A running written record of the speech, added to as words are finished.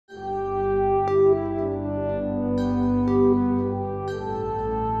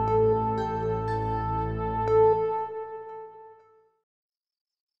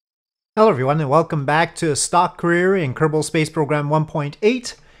Hello everyone and welcome back to Stock Career in Kerbal Space Program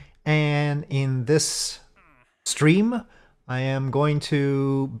 1.8, and in this stream I am going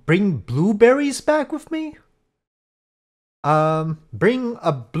to bring blueberries back with me. Bring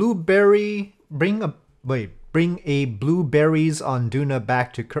a blueberries on Duna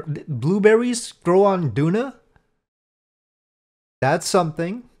back to Blueberries grow on Duna? That's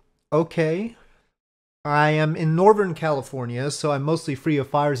something. Okay. I am in Northern California, so I'm mostly free of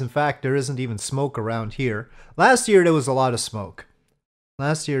fires. In fact, there isn't even smoke around here. Last year there was a lot of smoke.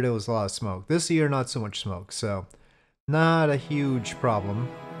 This year not so much smoke, so not a huge problem.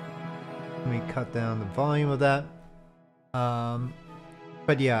 Let me cut down the volume of that.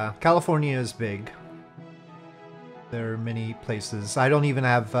 But yeah, California is big. There are many places. I don't even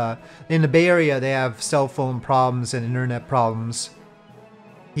have, in the Bay Area they have cell phone problems and internet problems.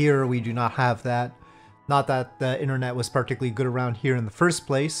 Here we do not have that. Not that the internet was particularly good around here in the first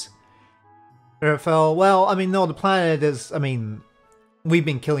place. Well, I mean, no, the planet is, I mean, we've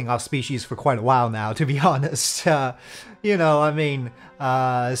been killing off species for quite a while now, to be honest. You know, I mean,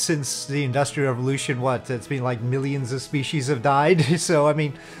 since the Industrial Revolution, it's been like millions of species have died. So, I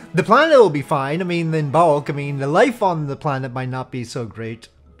mean, the planet will be fine. I mean, in bulk, I mean, the life on the planet might not be so great,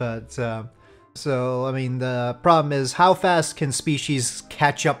 but, so, I mean, the problem is how fast can species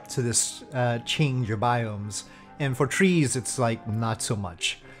catch up to this change of biomes? And for trees, it's like not so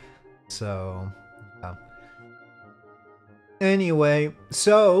much. So, yeah. Anyway,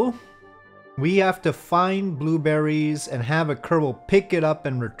 so we have to find blueberries and have a Kerbal pick it up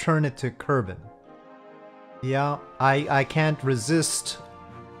and return it to Kerbin. Yeah, I can't resist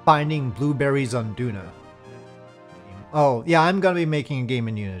finding blueberries on Duna. Oh, yeah, I'm gonna be making a game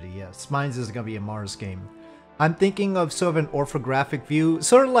in Unity, yes. Mine's is gonna be a Mars game. I'm thinking of sort of an orthographic view,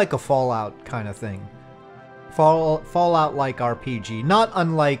 sort of like a Fallout kind of thing. Fallout-like RPG, not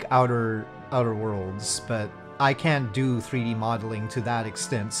unlike Outer Worlds, but I can't do 3D modeling to that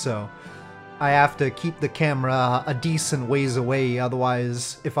extent, so I have to keep the camera a decent ways away,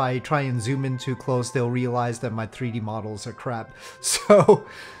 otherwise if I try and zoom in too close, they'll realize that my 3D models are crap. So,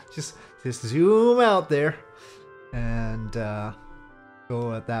 just zoom out there. And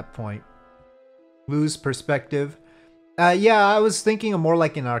go at that point. Lose perspective. Yeah, I was thinking of more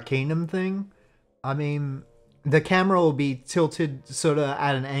like an Arcanum thing. I mean, the camera will be tilted sort of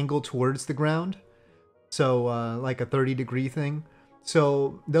at an angle towards the ground. So, like a 30-degree thing.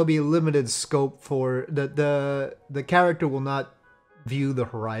 So, there'll be a limited scope for... The character will not view the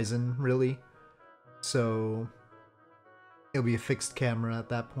horizon, really. So, it'll be a fixed camera at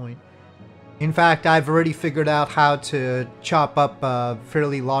that point. In fact, I've already figured out how to chop up a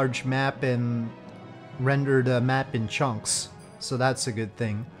fairly large map and render the map in chunks, so that's a good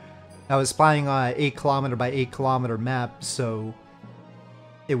thing. I was playing on an 8 kilometer by 8 kilometer map, so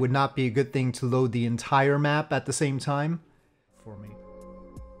it would not be a good thing to load the entire map at the same time for me.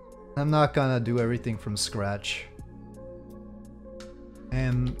 I'm not gonna do everything from scratch.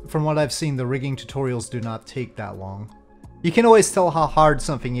 And from what I've seen, the rigging tutorials do not take that long. You can always tell how hard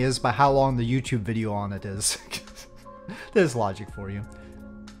something is by how long the YouTube video on it is. There's logic for you.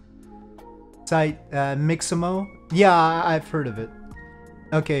 Site, Mixamo? Yeah, I've heard of it.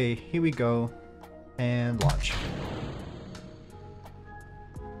 Okay, here we go. And launch.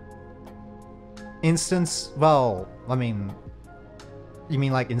 Instance, well, I mean... You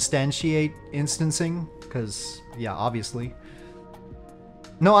mean like instantiate instancing? Because, yeah, obviously.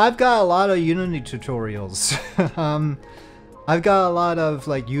 No, I've got a lot of Unity tutorials. I've got a lot of,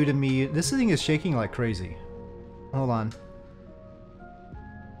 like, Udemy... This thing is shaking like crazy. Hold on.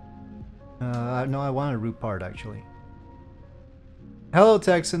 No, I want a root part, actually. Hello,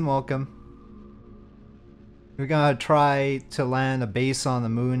 Texan. Welcome. We're gonna try to land a base on the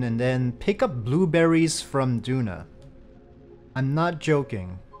moon and then pick up blueberries from Duna. I'm not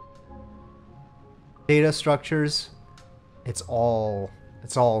joking. Data structures. It's all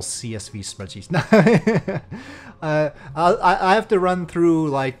CSV spreadsheets. I have to run through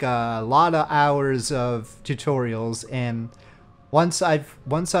like a lot of hours of tutorials, and once I've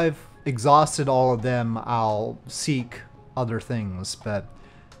exhausted all of them, I'll seek other things. But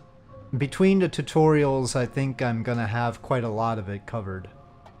between the tutorials, I think I'm gonna have quite a lot of it covered.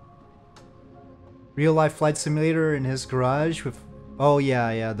 Real life flight simulator in his garage with... Oh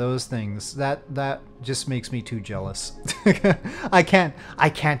yeah, those things. That just makes me too jealous. I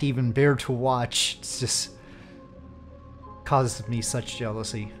can't even bear to watch. It's just causes me such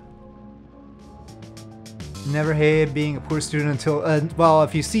jealousy. Never hated being a poor student until well,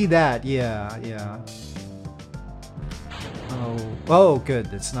 if you see that, yeah. Oh,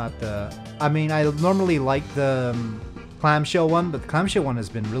 good. It's not the... I mean, I normally like the clamshell one, but the clamshell one has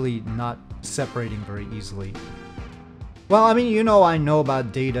been really not separating very easily. Well, I mean, you know, I know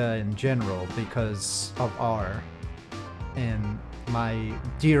about data in general because of R and my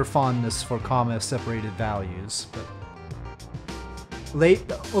dear fondness for comma-separated values, but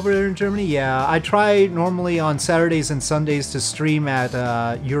late over there in Germany, yeah. I try normally on Saturdays and Sundays to stream at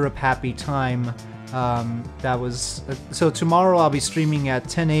Europe Happy Time. That was so tomorrow I'll be streaming at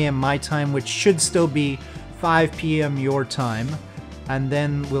 10 a.m. my time, which should still be 5 p.m. your time, and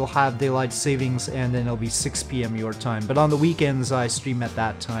then we'll have daylight savings, and then it'll be 6 p.m. your time. But on the weekends I stream at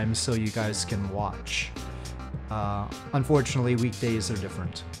that time so you guys can watch. Unfortunately, weekdays are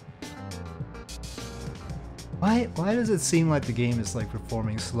different. Why does it seem like the game is like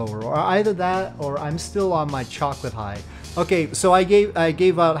performing slower? Or either that, or I'm still on my chocolate high. Okay, so I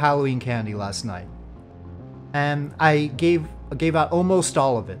gave out Halloween candy last night, and I gave out almost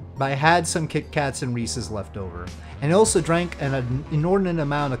all of it. But I had some Kit Kats and Reese's left over, and I also drank an inordinate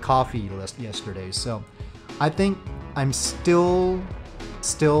amount of coffee yesterday. So I think I'm still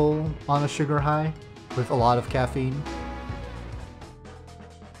on a sugar high with a lot of caffeine.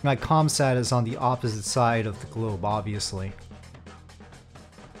 My ComSat is on the opposite side of the globe, obviously.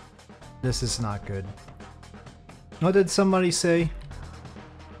 This is not good. What did somebody say?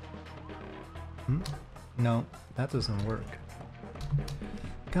 No, that doesn't work.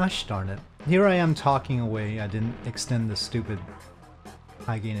 Gosh darn it. Here I am talking away. I didn't extend the stupid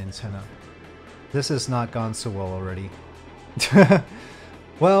high gain antenna. This has not gone so well already.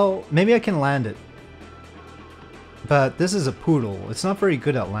 Well, maybe I can land it. But this is a poodle. It's not very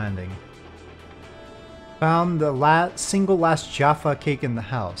good at landing. Found the single last Jaffa cake in the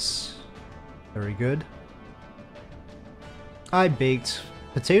house. Very good. I baked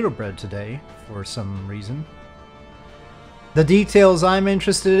potato bread today for some reason. The details I'm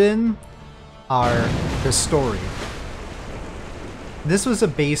interested in are the story. This was a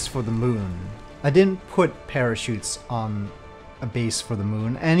base for the moon. I didn't put parachutes on a base for the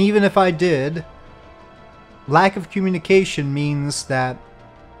moon, and even if I did, lack of communication means that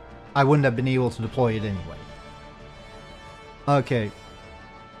I wouldn't have been able to deploy it anyway. Okay.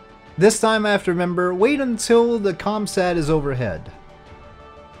 This time I have to remember, wait until the ComSat is overhead.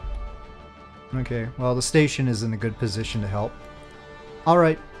 Okay, well the station is in a good position to help.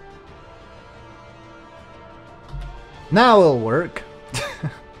 Alright. Now it'll work.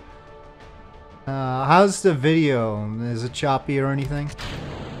 How's the video? Is it choppy or anything?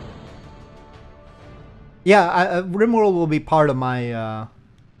 Yeah, RimWorld will be part of my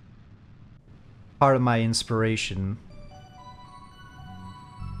inspiration.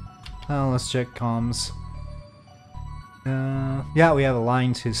 Oh, let's check comms. Yeah, we have a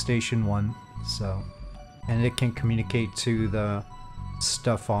line to Station 1, so... And it can communicate to the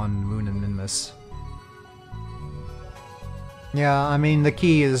stuff on Moon and Minmus. Yeah, I mean, the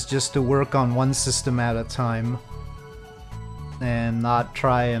key is just to work on one system at a time. And not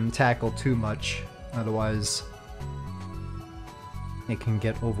try and tackle too much. Otherwise, it can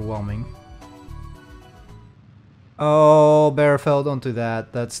get overwhelming. Oh, Bearfell, don't do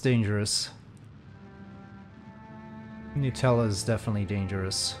that. That's dangerous. Nutella is definitely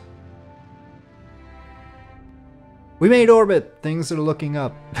dangerous. We made orbit! Things are looking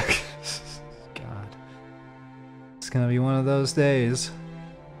up. God. It's gonna be one of those days.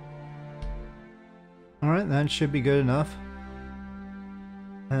 Alright, that should be good enough.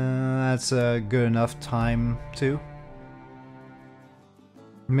 That's a good enough time, too.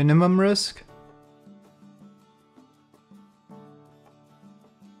 Minimum risk?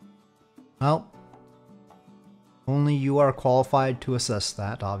 Well, only you are qualified to assess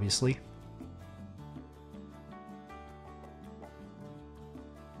that, obviously.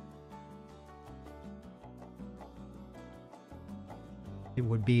 It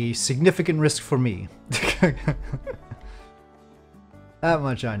would be significant risk for me. That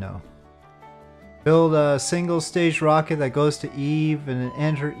much I know. Build a single stage rocket that goes to Eve and then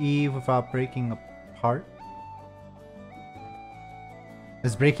enter Eve without breaking apart.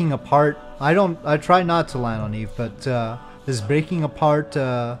 Is breaking apart... I try not to land on Eve, but is breaking apart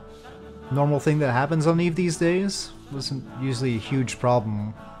a normal thing that happens on Eve these days? Wasn't usually a huge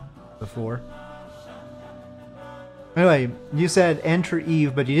problem before. Anyway, you said enter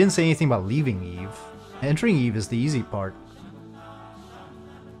Eve, but you didn't say anything about leaving Eve. Entering Eve is the easy part.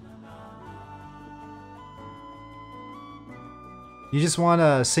 You just want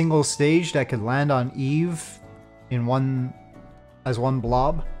a single stage that could land on Eve in as one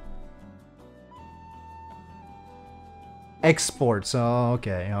blob? Exports, oh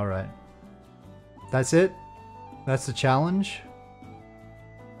okay, alright. That's it? That's the challenge?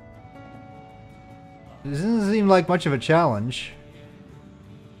 It doesn't seem like much of a challenge.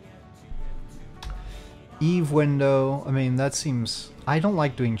 Eve window, I mean, that seems... I don't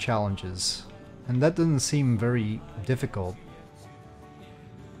like doing challenges. And that doesn't seem very difficult.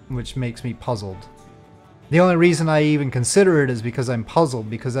 Which makes me puzzled. The only reason I even consider it is because I'm puzzled,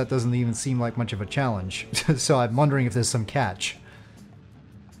 because that doesn't even seem like much of a challenge. So I'm wondering if there's some catch.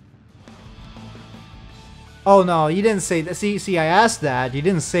 Oh no, you didn't say that. See, I asked that. You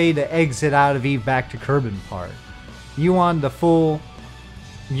didn't say the exit out of Eve back to Kerbal part. You want the full...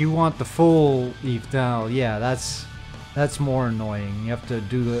 You want the full Eve down. Yeah, that's more annoying. You have to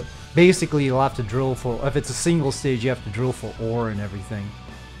do the... Basically, you'll have to drill for... If it's a single stage, you have to drill for ore and everything.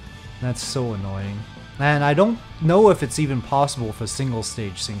 That's so annoying. And I don't know if it's even possible for single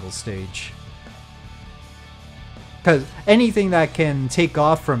stage. Because anything that can take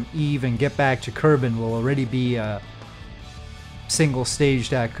off from Eve and get back to Kerbal will already be a single stage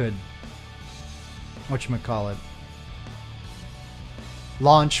that could... Whatchamacallit?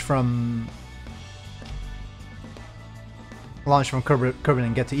 Launch from Kerbal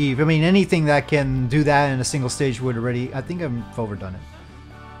and get to Eve. I mean, anything that can do that in a single stage would already... I think I've overdone it.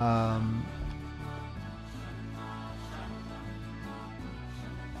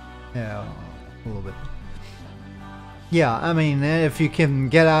 Yeah, a little bit. Yeah, I mean, if you can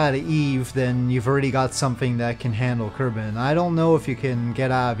get out of Eve, then you've already got something that can handle Kerbal. I don't know if you can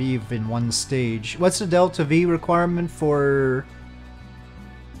get out of Eve in one stage. What's the delta V requirement for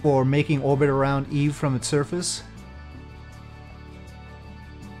making orbit around Eve from its surface?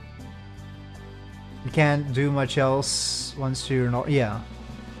 You can't do much else once you're not... Yeah.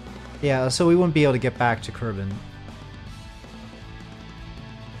 Yeah, so we wouldn't be able to get back to Kerbal.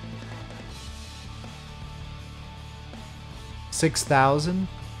 $6,000?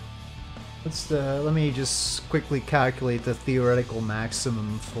 What's the... Let me just quickly calculate the theoretical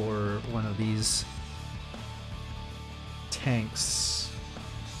maximum for one of these tanks.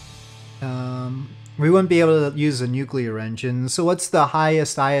 We wouldn't be able to use a nuclear engine, so what's the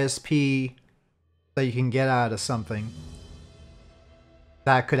highest ISP that you can get out of something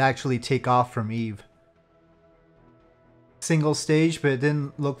that could actually take off from Eve? Single stage, but it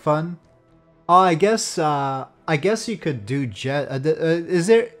didn't look fun? Oh, I guess you could do jet... is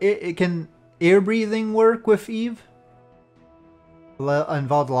there... can air breathing work with Eve?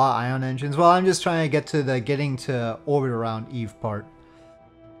 Involved a lot of ion engines? Well, I'm just trying to get to the getting to orbit around Eve part.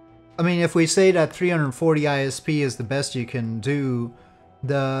 I mean, if we say that 340 ISP is the best you can do,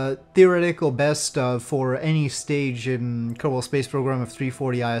 the theoretical best for any stage in Kerbal Space Program of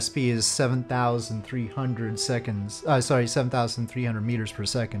 340 ISP is 7,300 seconds. Sorry, 7,300 meters per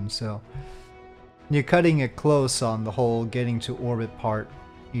second. So you're cutting it close on the whole getting to orbit part,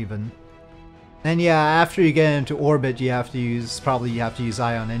 even. And yeah, after you get into orbit, you have to use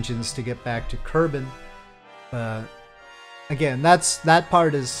ion engines to get back to Kerbal. But again, that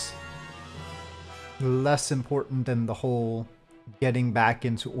part is less important than the whole getting back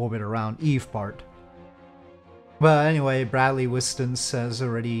into orbit around Eve part. But anyway, Bradley Wistons has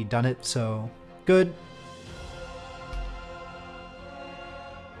already done it, so good.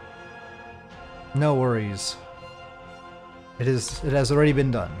 No worries. It has already been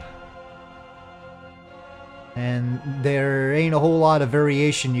done. And there ain't a whole lot of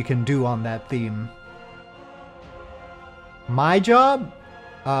variation you can do on that theme. My job?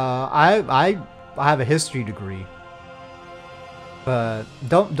 I have a history degree. But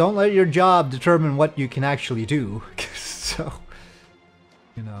don't let your job determine what you can actually do. So,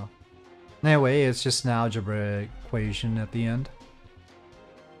 you know. Anyway, it's just an algebra equation at the end.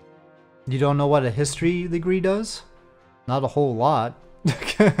 You don't know what a history degree does? Not a whole lot.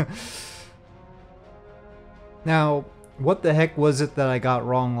 Now, what the heck was it that I got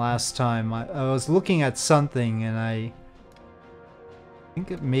wrong last time? I was looking at something and I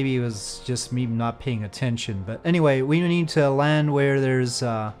think maybe it was just me not paying attention. But anyway, we need to land where there's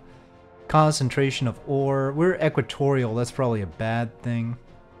concentration of ore. We're equatorial, that's probably a bad thing.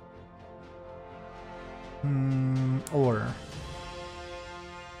 Ore.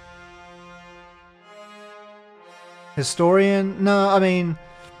 Historian? No, I mean,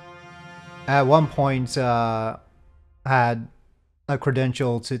 at one point had a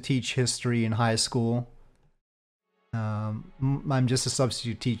credential to teach history in high school. I'm just a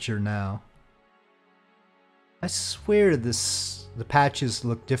substitute teacher now. I swear the patches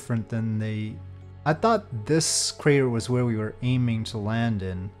look different than they... I thought this crater was where we were aiming to land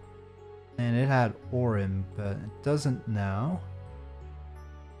in. And it had ore in, but it doesn't now.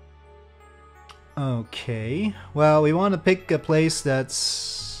 Okay, well, we want to pick a place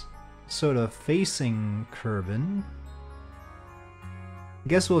that's sort of facing Kerbal. I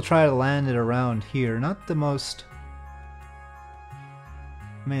guess we'll try to land it around here. Not the most...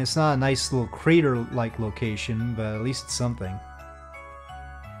 I mean, it's not a nice little crater-like location, but at least it's something.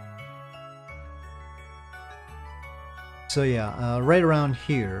 So yeah, right around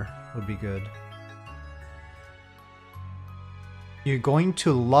here would be good. You're going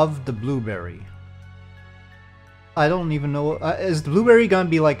to love the blueberry. I don't even know... is the blueberry gonna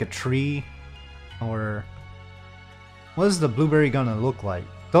be like a tree? Or... what is the blueberry gonna look like?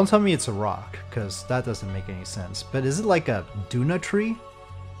 Don't tell me it's a rock, because that doesn't make any sense. But is it like a Duna tree?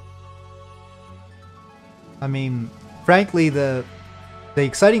 I mean, frankly, the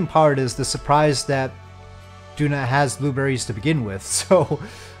exciting part is the surprise that Duna has blueberries to begin with. So,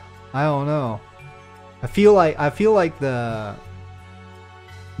 I don't know. I feel like the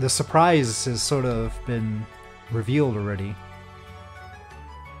surprise has sort of been revealed already.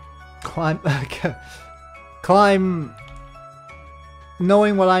 Climb.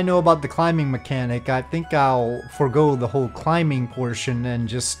 Knowing what I know about the climbing mechanic, I think I'll forego the whole climbing portion and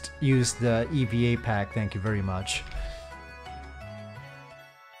just use the EVA pack, thank you very much.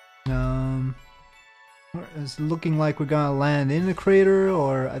 It's looking like we're gonna land in the crater,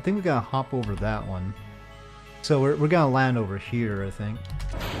 or I think we're gonna hop over that one. So we're gonna land over here, I think.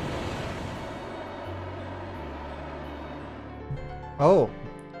 Oh,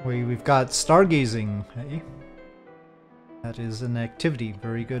 we've got stargazing, hey? That is an activity,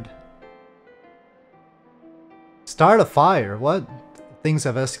 very good. Start a fire, what? Things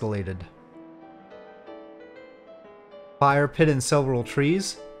have escalated. Fire pit in several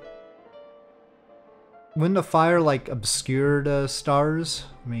trees? Wouldn't the fire like obscure the stars?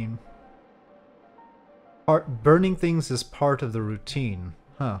 I mean... burning things is part of the routine.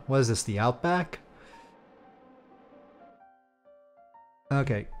 Huh, what is this, the Outback?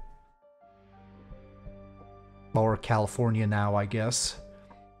 Okay. Or California now, I guess.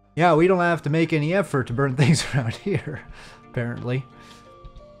 Yeah, we don't have to make any effort to burn things around here, apparently.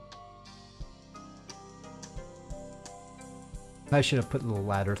 I should have put little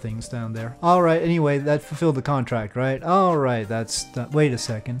ladder things down there. Alright, anyway, that fulfilled the contract, right? Alright, that's... wait a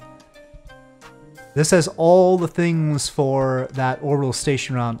second. This has all the things for that orbital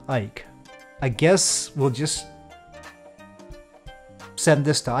station around Ike. I guess we'll just send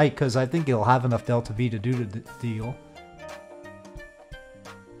this to Ike, because I think it'll have enough Delta V to do the deal.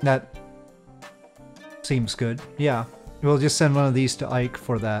 That seems good. Yeah, we'll just send one of these to Ike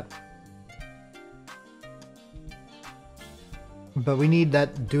for that. But we need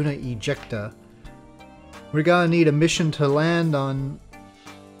that Duna ejecta. We're gonna need a mission to land on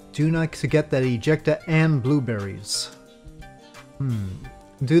Duna to get that ejecta and blueberries.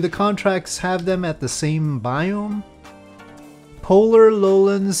 Do the contracts have them at the same biome? Polar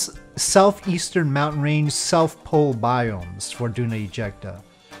lowlands, southeastern mountain range, South Pole biomes for Duna ejecta.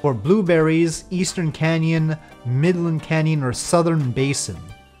 For blueberries, Eastern Canyon, Midland Canyon, or Southern Basin.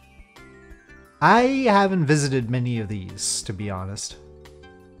 I haven't visited many of these, to be honest.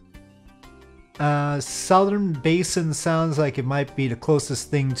 Southern Basin sounds like it might be the closest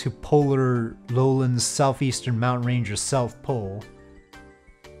thing to Polar Lowlands, Southeastern Mountain Range, or South Pole.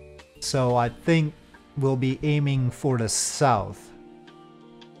 So I think we'll be aiming for the south.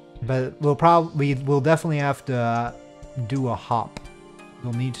 But we'll definitely have to do a hop.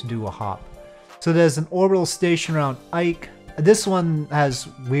 We'll need to do a hop. So there's an orbital station around Ike. This one has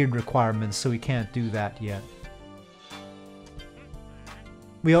weird requirements, so we can't do that yet.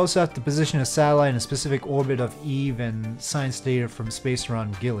 We also have to position a satellite in a specific orbit of Eve and science data from space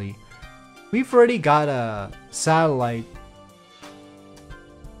around Gilly. We've already got a satellite.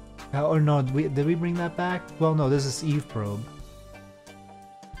 Or no, did we bring that back? Well, no, this is Eve probe.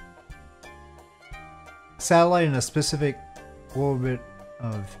 Satellite in a specific orbit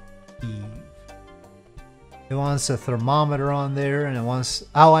of Eve. It wants a thermometer on there, and it wants...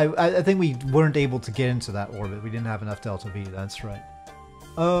 oh, I think we weren't able to get into that orbit. We didn't have enough Delta V, that's right.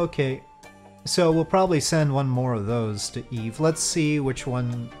 Okay, so we'll probably send one more of those to Eve. Let's see which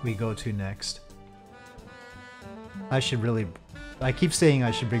one we go to next. I should really... I keep saying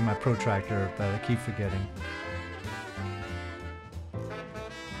I should bring my protractor, but I keep forgetting.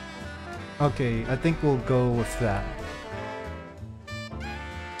 Okay, I think we'll go with that.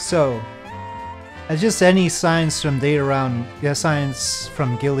 So... just any science from data around, yeah, science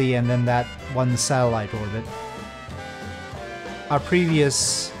from Gilly and then that one satellite orbit. Our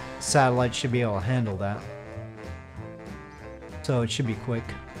previous satellite should be able to handle that. So it should be quick,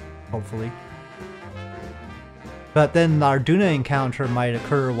 hopefully. But then our Duna encounter might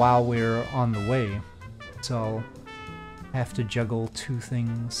occur while we're on the way. So I have to juggle two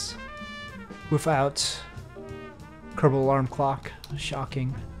things without Kerbal alarm clock.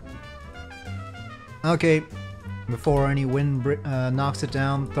 Shocking. Okay. Before any wind knocks it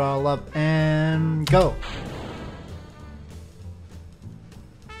down, throttle up and go.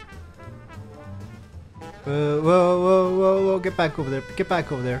 Whoa, whoa, whoa, whoa, get back over there. Get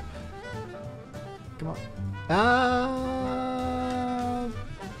back over there. Come on.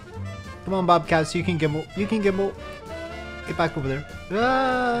 Come on, Bobcats, you can gimbal. You can gimbal. Get back over there.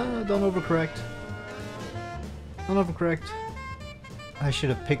 Don't overcorrect. Don't overcorrect. I should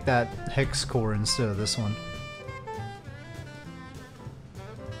have picked that hex core instead of this one.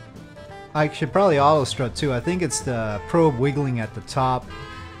 I should probably auto strut too. I think it's the probe wiggling at the top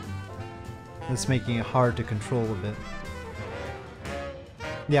that's making it hard to control a bit.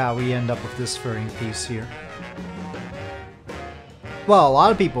 Yeah, we end up with this furring piece here. Well, a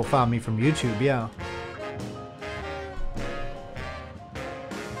lot of people found me from YouTube, yeah.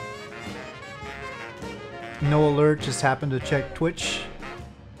 No alert, just happened to check Twitch.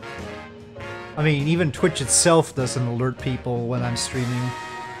 I mean, even Twitch itself doesn't alert people when I'm streaming.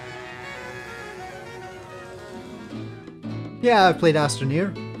 Yeah, I've played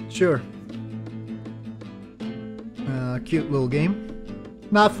Astroneer. Sure. Cute little game.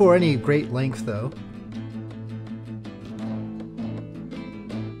 Not for any great length, though.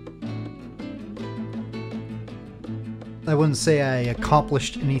 I wouldn't say I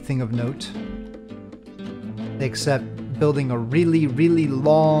accomplished anything of note. Except building a really, really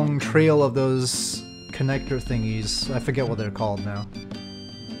long trail of those connector thingies. I forget what they're called now.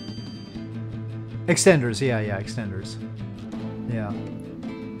 Extenders, yeah, extenders. Yeah.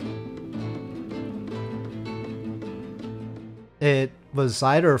 It was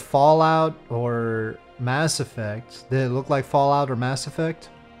either Fallout or Mass Effect. Did it look like Fallout or Mass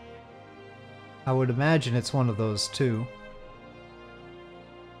Effect? I would imagine it's one of those two.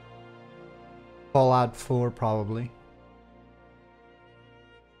 Fallout 4, probably.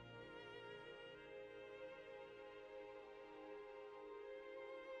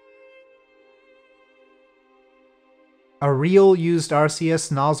 A real used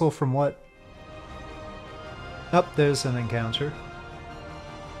RCS nozzle from what? Oh, there's an encounter.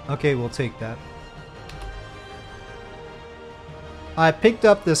 Okay, we'll take that. I picked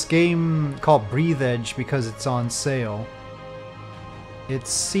up this game called Breathe Edge because it's on sale. It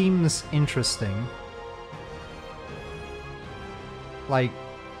seems interesting. Like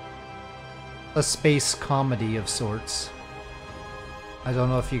a space comedy of sorts. I don't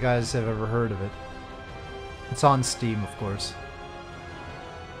know if you guys have ever heard of it. It's on Steam, of course.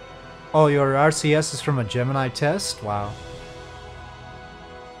 Oh, your RCS is from a Gemini test? Wow.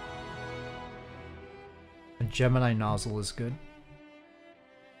 A Gemini nozzle is good.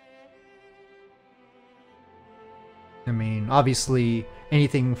 I mean, obviously,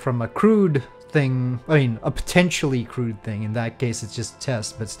 anything from a crude thing, I mean, a potentially crude thing, in that case it's just a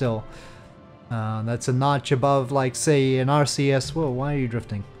test, but still, that's a notch above, like, say, an RCS, whoa, why are you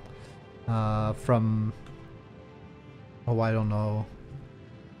drifting? From, oh, I don't know,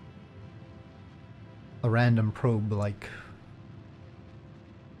 a random probe, like,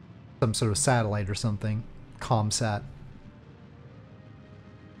 some sort of satellite or something, ComSat.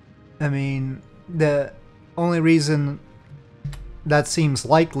 I mean, the only reason that seems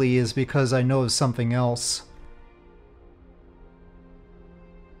likely is because I know of something else.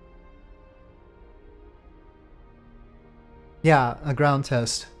 Yeah, a ground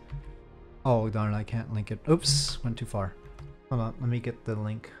test. Oh darn, I can't link it. Oops, went too far. Hold on, let me get the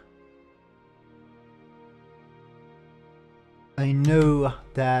link. I know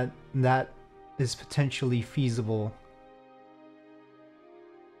that that is potentially feasible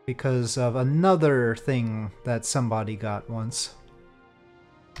because of another thing that somebody got once.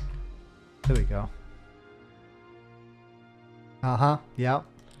 There we go. Uh-huh, yep.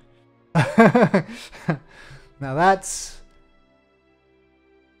 Now that's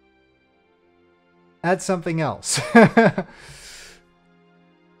something else. It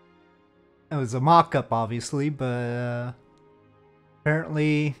was a mock-up, obviously, but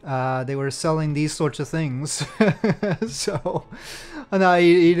apparently they were selling these sorts of things. So, no,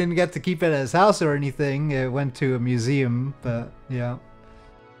 he didn't get to keep it at his house or anything. It went to a museum, but yeah.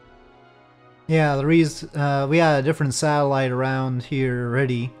 Yeah, the reason we had a different satellite around here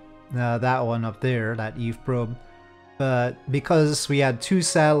already. That one up there, that Eve probe. But because we had two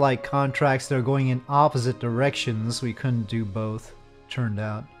satellite contracts that are going in opposite directions, we couldn't do both, turned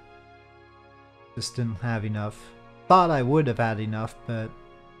out. Just didn't have enough. Thought I would have had enough, but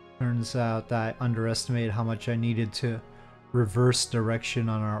turns out that I underestimated how much I needed to reverse direction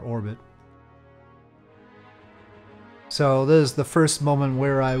on our orbit. So this is the first moment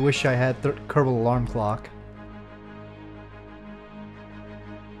where I wish I had Kerbal alarm clock.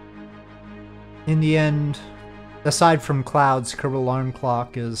 in the end, aside from clouds, Kerbal Alarm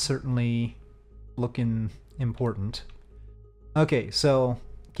Clock is certainly looking important. Okay, so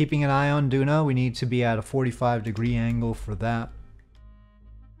keeping an eye on Duna, we need to be at a 45-degree angle for that.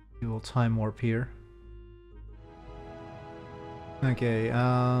 We will time warp here. Okay,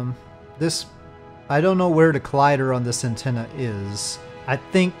 this... I don't know where the collider on this antenna is. I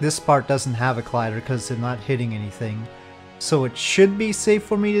think this part doesn't have a collider because it's not hitting anything. So it should be safe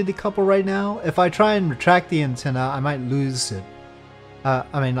for me to decouple right now. If I try and retract the antenna, I might lose it.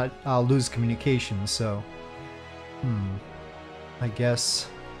 I'll lose communication, so... I guess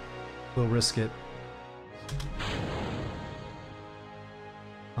we'll risk it.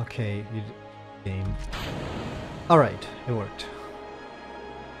 Okay, game. Alright, it worked.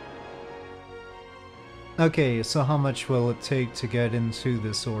 Okay, so how much will it take to get into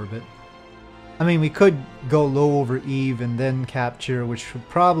this orbit? I mean, we could go low over Eve and then capture, which would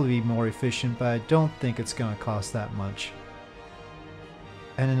probably be more efficient, but I don't think it's gonna cost that much.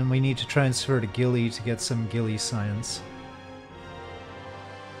 And then we need to transfer to Gilly to get some Gilly science.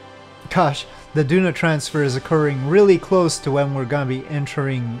 Gosh, the Duna transfer is occurring really close to when we're gonna be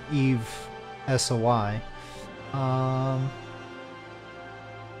entering Eve SOI.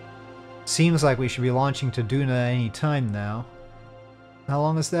 Seems like we should be launching to Duna any time now. How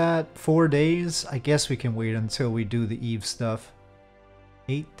long is that? 4 days? I guess we can wait until we do the Eve stuff.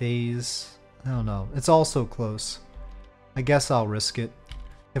 8 days? I don't know. It's all so close. I guess I'll risk it.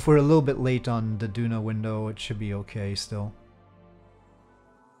 If we're a little bit late on the Duna window, it should be okay still.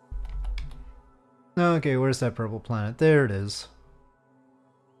 Okay, where's that purple planet? There it is.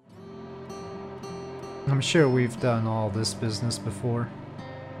 I'm sure we've done all this business before.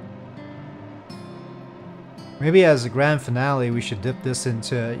 Maybe as a grand finale we should dip this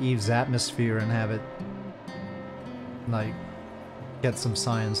into Eve's atmosphere and have it, like, get some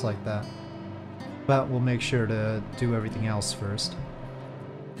science like that. But we'll make sure to do everything else first.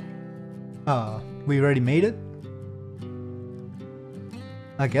 We already made it?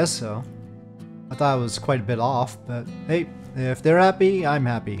 I guess so. I thought it was quite a bit off, but hey, if they're happy, I'm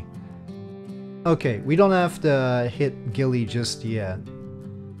happy. Okay, we don't have to hit Gilly just yet.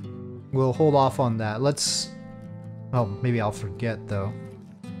 We'll hold off on that. Let's... well, maybe I'll forget though.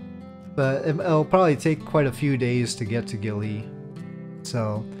 But it'll probably take quite a few days to get to Gilly.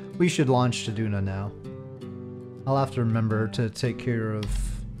 So, we should launch to Duna now. I'll have to remember to take care of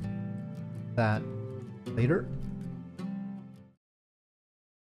that later.